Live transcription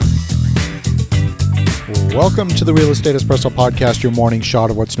Welcome to the Real Estate Espresso Podcast, your morning shot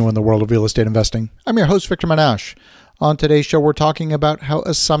of what's new in the world of real estate investing. I'm your host, Victor Menashe. On today's show, we're talking about how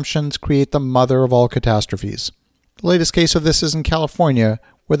assumptions create the mother of all catastrophes. The latest case of this is in California,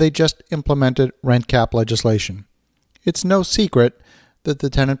 where they just implemented rent cap legislation. It's no secret that the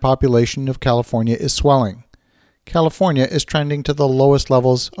tenant population of California is swelling. California is trending to the lowest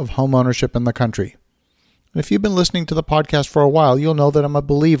levels of home ownership in the country. And if you've been listening to the podcast for a while, you'll know that I'm a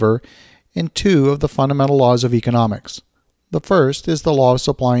believer in two of the fundamental laws of economics. The first is the law of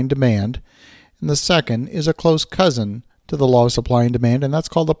supply and demand, and the second is a close cousin to the law of supply and demand, and that's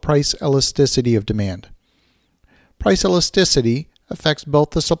called the price elasticity of demand. Price elasticity affects both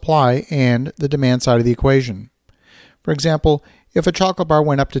the supply and the demand side of the equation. For example, if a chocolate bar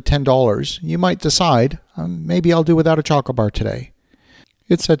went up to $10, you might decide, maybe I'll do without a chocolate bar today.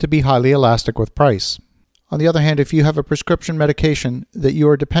 It's said to be highly elastic with price. On the other hand, if you have a prescription medication that you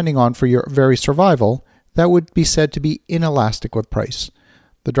are depending on for your very survival, that would be said to be inelastic with price.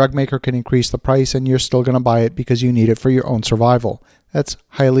 The drug maker can increase the price and you're still going to buy it because you need it for your own survival. That's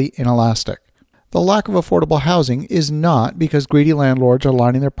highly inelastic. The lack of affordable housing is not because greedy landlords are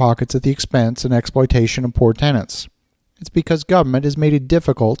lining their pockets at the expense and exploitation of poor tenants. It's because government has made it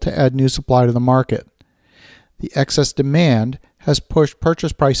difficult to add new supply to the market. The excess demand has pushed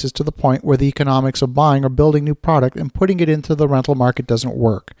purchase prices to the point where the economics of buying or building new product and putting it into the rental market doesn't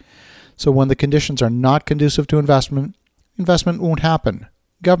work. So when the conditions are not conducive to investment won't happen.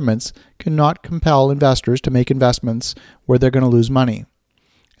 Governments cannot compel investors to make investments where they're going to lose money.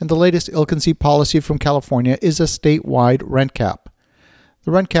 And the latest ill-conceived policy from California is a statewide rent cap.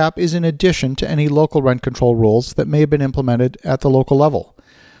 The rent cap is in addition to any local rent control rules that may have been implemented at the local level.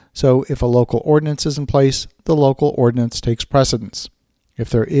 So if a local ordinance is in place, the local ordinance takes precedence. If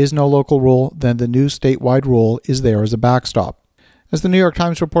there is no local rule, then the new statewide rule is there as a backstop. As the New York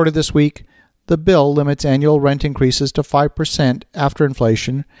Times reported this week, the bill limits annual rent increases to 5% after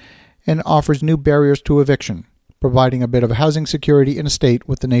inflation and offers new barriers to eviction, providing a bit of housing security in a state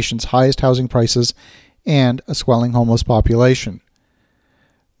with the nation's highest housing prices and a swelling homeless population.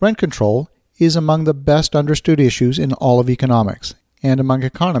 Rent control is among the best understood issues in all of economics, and among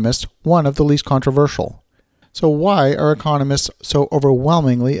economists, one of the least controversial. So why are economists so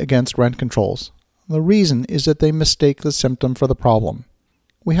overwhelmingly against rent controls? The reason is that they mistake the symptom for the problem.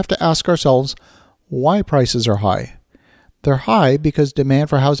 We have to ask ourselves why prices are high. They're high because demand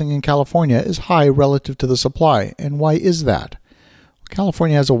for housing in California is high relative to the supply. And why is that?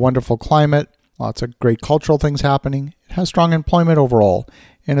 California has a wonderful climate, lots of great cultural things happening, it has strong employment overall,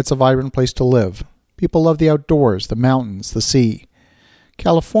 and it's a vibrant place to live. People love the outdoors, the mountains, the sea.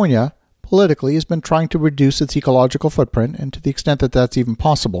 California, politically, has been trying to reduce its ecological footprint, and to the extent that that's even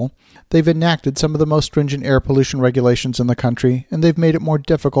possible, they've enacted some of the most stringent air pollution regulations in the country, and they've made it more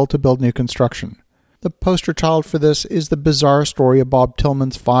difficult to build new construction. The poster child for this is the bizarre story of Bob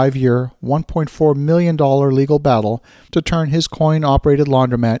Tillman's 5-year, $1.4 million legal battle to turn his coin-operated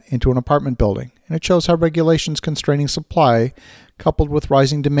laundromat into an apartment building, and it shows how regulations constraining supply, coupled with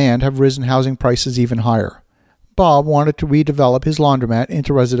rising demand, have risen housing prices even higher. Bob wanted to redevelop his laundromat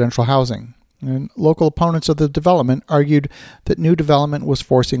into residential housing, and local opponents of the development argued that new development was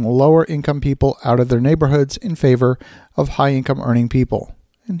forcing lower-income people out of their neighborhoods in favor of high-income earning people.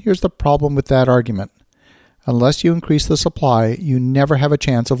 And here's the problem with that argument. Unless you increase the supply, you never have a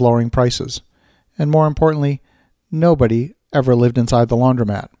chance of lowering prices. And more importantly, nobody ever lived inside the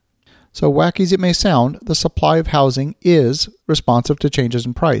laundromat. So wacky as it may sound, the supply of housing is responsive to changes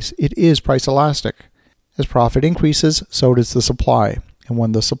in price. It is price elastic. As profit increases, so does the supply. And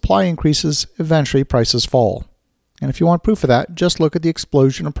when the supply increases, eventually prices fall. And if you want proof of that, just look at the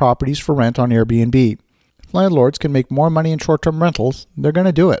explosion of properties for rent on Airbnb. If landlords can make more money in short-term rentals, they're going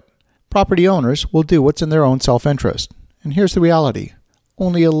to do it. Property owners will do what's in their own self-interest. And here's the reality.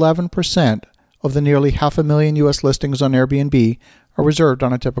 Only 11% of the nearly 500,000 U.S. listings on Airbnb are reserved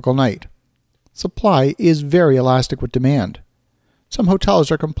on a typical night. Supply is very elastic with demand. Some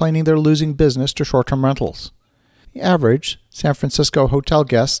hotels are complaining they're losing business to short-term rentals. The average San Francisco hotel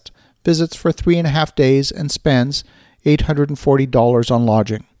guest visits for 3.5 days and spends $840 on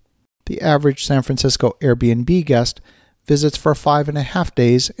lodging. The average San Francisco Airbnb guest visits for 5.5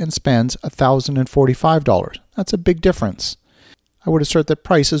 days and spends $1,045. That's a big difference. I would assert that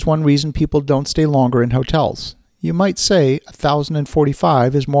price is one reason people don't stay longer in hotels. You might say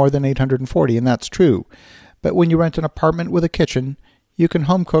 $1,045 is more than $840, and that's true. But when you rent an apartment with a kitchen, you can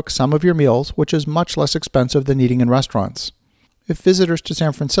home cook some of your meals, which is much less expensive than eating in restaurants. If visitors to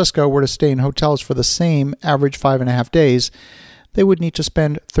San Francisco were to stay in hotels for the same average 5.5 days, they would need to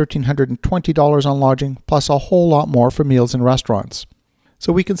spend $1,320 on lodging, plus a whole lot more for meals in restaurants.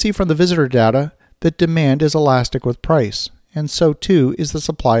 So we can see from the visitor data that demand is elastic with price, and so too is the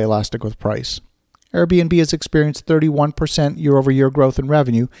supply elastic with price. Airbnb has experienced 31% year-over-year growth in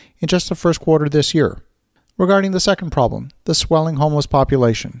revenue in just the first quarter this year. Regarding the second problem, the swelling homeless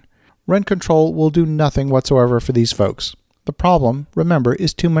population, rent control will do nothing whatsoever for these folks. The problem, remember,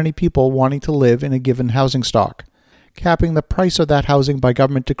 is too many people wanting to live in a given housing stock. Capping the price of that housing by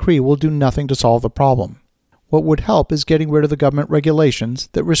government decree will do nothing to solve the problem. What would help is getting rid of the government regulations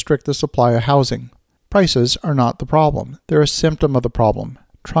that restrict the supply of housing. Prices are not the problem. They're a symptom of the problem.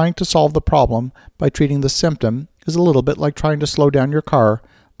 Trying to solve the problem by treating the symptom is a little bit like trying to slow down your car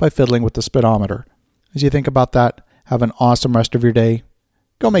by fiddling with the speedometer. As you think about that, have an awesome rest of your day.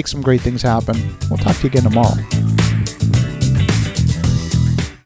 Go make some great things happen. We'll talk to you again tomorrow.